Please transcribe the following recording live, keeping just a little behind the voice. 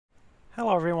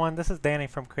Hello everyone, this is Danny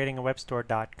from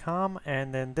creatingawebstore.com,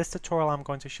 and in this tutorial I'm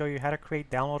going to show you how to create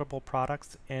downloadable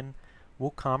products in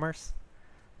WooCommerce.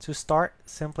 To start,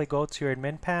 simply go to your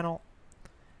admin panel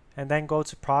and then go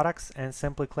to products and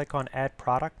simply click on add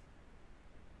product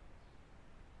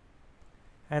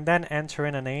and then enter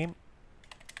in a name.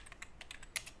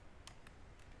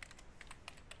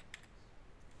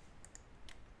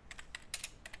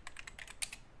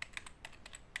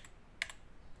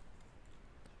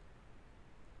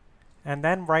 And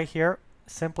then right here,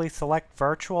 simply select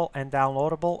virtual and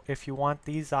downloadable if you want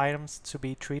these items to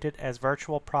be treated as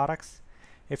virtual products.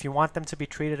 If you want them to be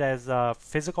treated as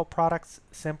physical products,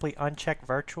 simply uncheck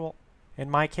virtual. In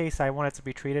my case, I want it to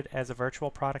be treated as a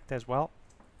virtual product as well.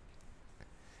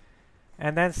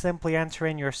 And then simply enter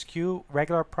in your SKU,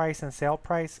 regular price, and sale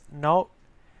price. Note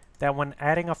that when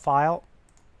adding a file,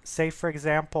 say for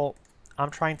example, I'm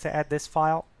trying to add this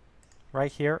file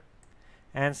right here.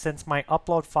 And since my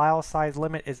upload file size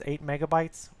limit is 8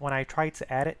 megabytes, when I try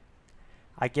to add it,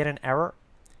 I get an error.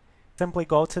 Simply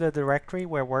go to the directory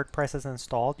where WordPress is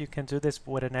installed. You can do this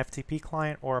with an FTP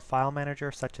client or a file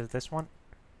manager such as this one.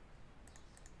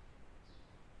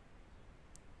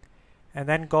 And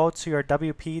then go to your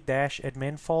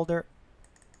wp-admin folder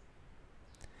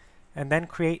and then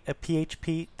create a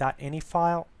php.ini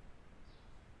file.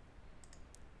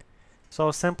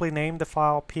 So simply name the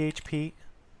file php.ini.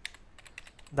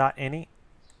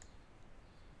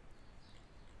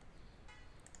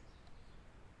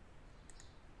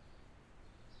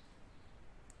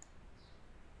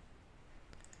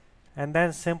 And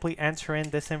then simply enter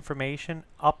in this information,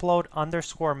 upload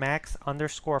underscore max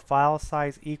underscore file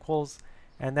size equals,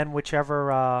 and then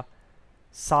whichever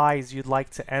size you'd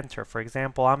like to enter. For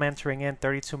example, I'm entering in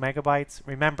 32 megabytes.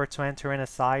 Remember to enter in a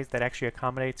size that actually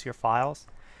accommodates your files.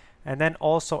 And then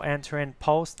also enter in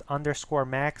post underscore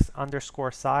max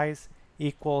underscore size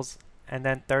equals, and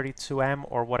then 32M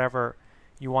or whatever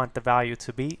you want the value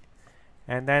to be.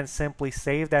 And then simply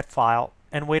save that file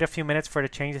and wait a few minutes for the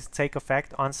changes to take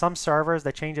effect. On some servers,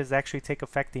 the changes actually take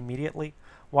effect immediately,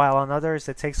 while on others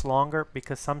it takes longer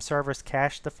because some servers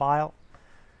cache the file.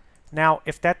 Now,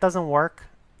 if that doesn't work,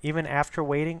 even after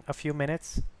waiting a few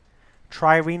minutes,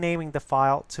 try renaming the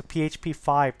file to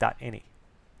php5.ini.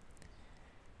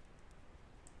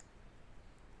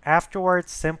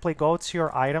 Afterwards, simply go to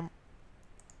your item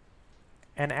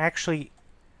and actually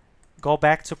go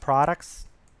back to products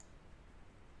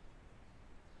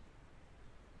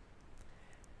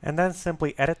and then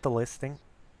simply edit the listing,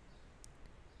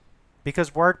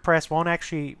 because WordPress won't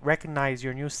actually recognize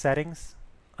your new settings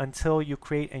until you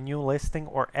create a new listing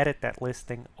or edit that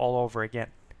listing all over again.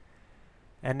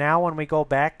 And now when we go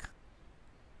back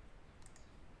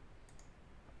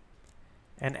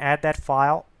and add that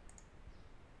file,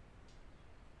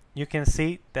 you can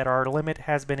see that our limit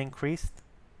has been increased.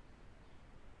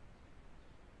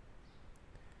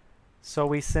 So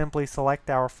we simply select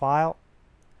our file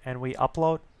and we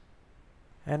upload.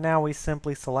 And now we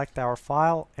simply select our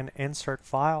file and insert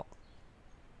file.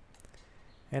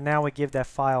 And now we give that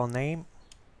file a name.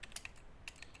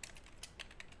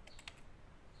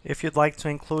 If you'd like to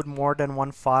include more than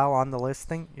one file on the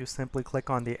listing, you simply click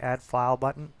on the Add File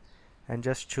button and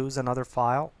just choose another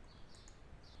file.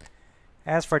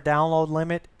 As for download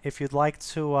limit, if you'd like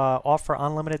to offer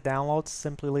unlimited downloads,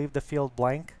 simply leave the field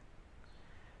blank.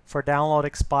 For download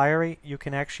expiry, you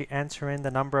can actually enter in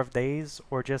the number of days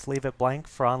or just leave it blank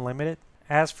for unlimited.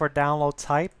 As for download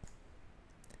type,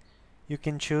 you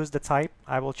can choose the type.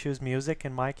 I will choose music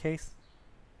in my case.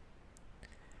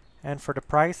 And for the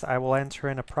price, I will enter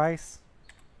in a price.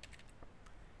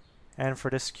 And for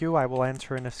the SKU, I will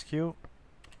enter in a SKU.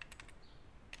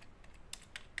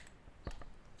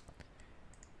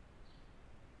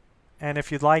 And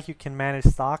if you'd like, you can manage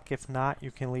stock. If not,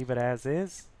 you can leave it as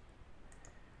is.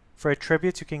 For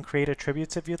attributes, you can create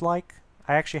attributes if you'd like.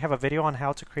 I actually have a video on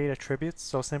how to create attributes,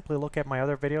 so simply look at my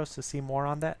other videos to see more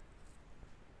on that.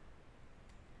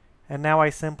 And now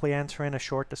I simply enter in a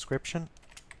short description.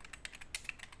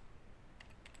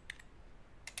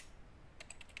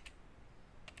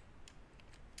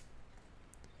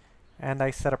 And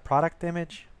I set a product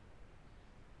image.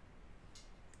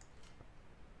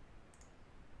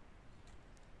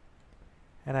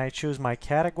 And I choose my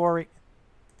category.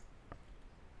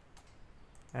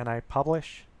 And I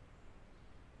publish.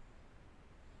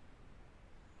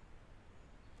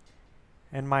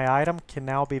 And my item can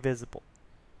now be visible.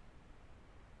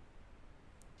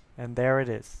 And there it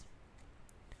is.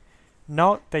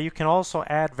 Note that you can also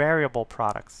add variable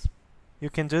products. You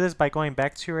can do this by going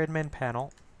back to your admin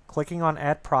panel, clicking on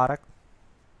Add Product,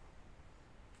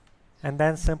 and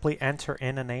then simply enter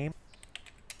in a name.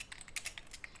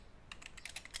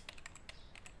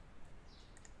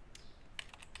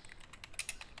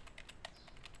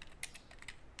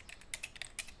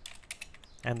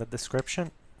 and the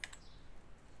description.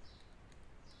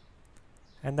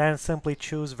 And then simply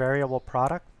choose variable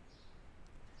product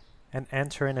and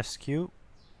enter in a SKU.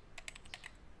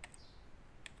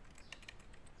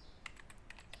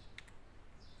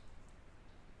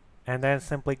 And then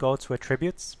simply go to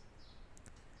attributes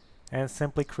and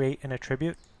simply create an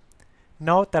attribute.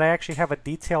 Note that I actually have a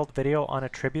detailed video on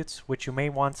attributes, which you may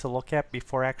want to look at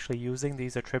before actually using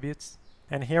these attributes.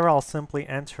 And here I'll simply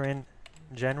enter in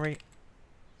genre.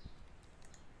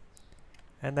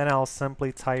 And then I'll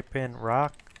simply type in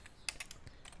rock,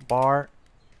 bar,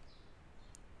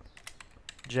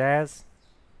 jazz.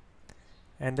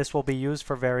 And this will be used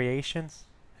for variations.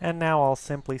 And now I'll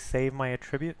simply save my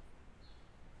attribute.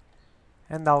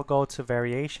 And I'll go to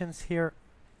variations here.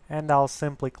 And I'll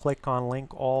simply click on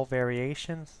link all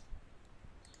variations.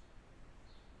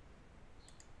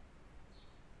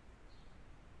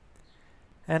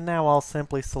 And now I'll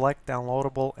simply select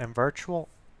downloadable and virtual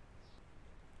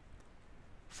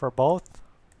for both.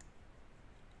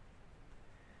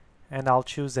 And I'll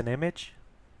choose an image.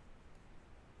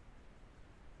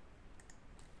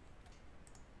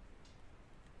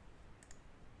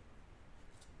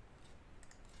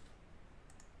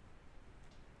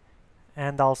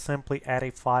 And I'll simply add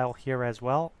a file here as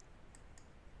well.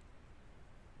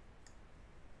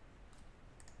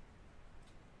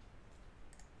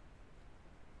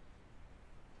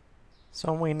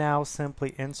 So we now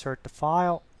simply insert the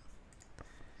file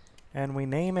and we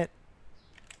name it.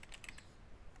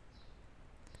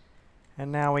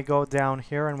 And now we go down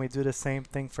here and we do the same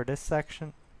thing for this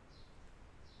section.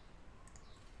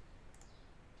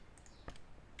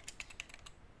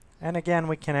 And again,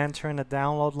 we can enter in a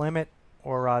download limit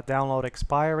or a download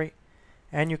expiry,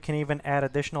 and you can even add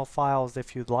additional files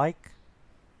if you'd like.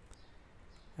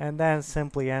 And then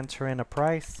simply enter in a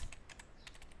price.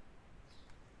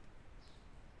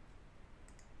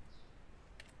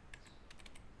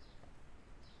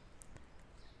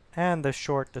 And the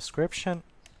short description.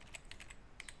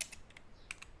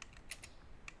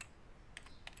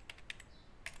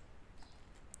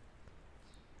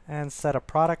 And set a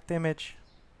product image.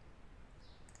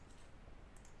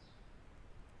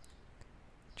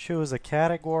 Choose a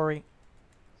category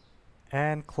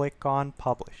and click on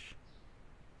Publish.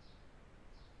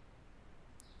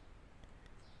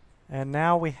 And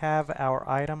now we have our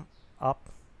item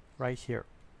up right here.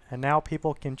 And now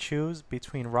people can choose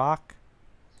between rock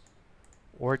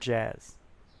or jazz.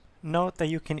 Note that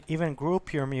you can even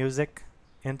group your music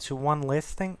into one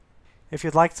listing. If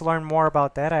you'd like to learn more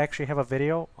about that, I actually have a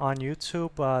video on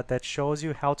YouTube that shows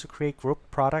you how to create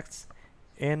group products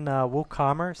in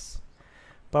WooCommerce.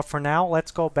 But for now,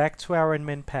 let's go back to our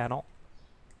admin panel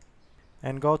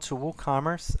and go to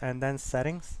WooCommerce and then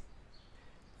settings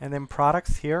and then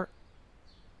products here.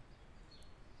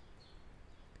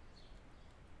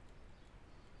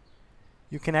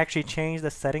 You can actually change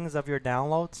the settings of your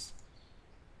downloads.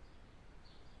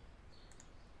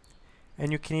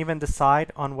 And you can even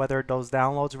decide on whether those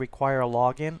downloads require a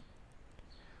login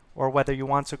or whether you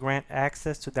want to grant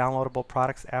access to downloadable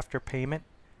products after payment.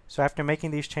 So after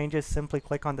making these changes, simply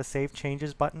click on the Save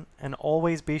Changes button and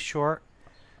always be sure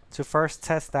to first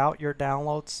test out your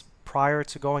downloads prior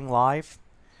to going live.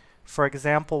 For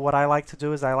example, what I like to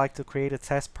do is I like to create a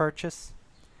test purchase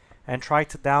and try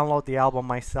to download the album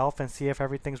myself and see if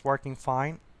everything's working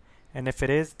fine. And if it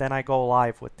is, then I go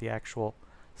live with the actual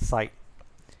site.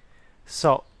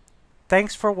 So,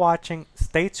 thanks for watching.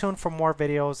 Stay tuned for more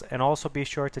videos and also be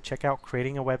sure to check out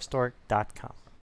creatingawebstore.com.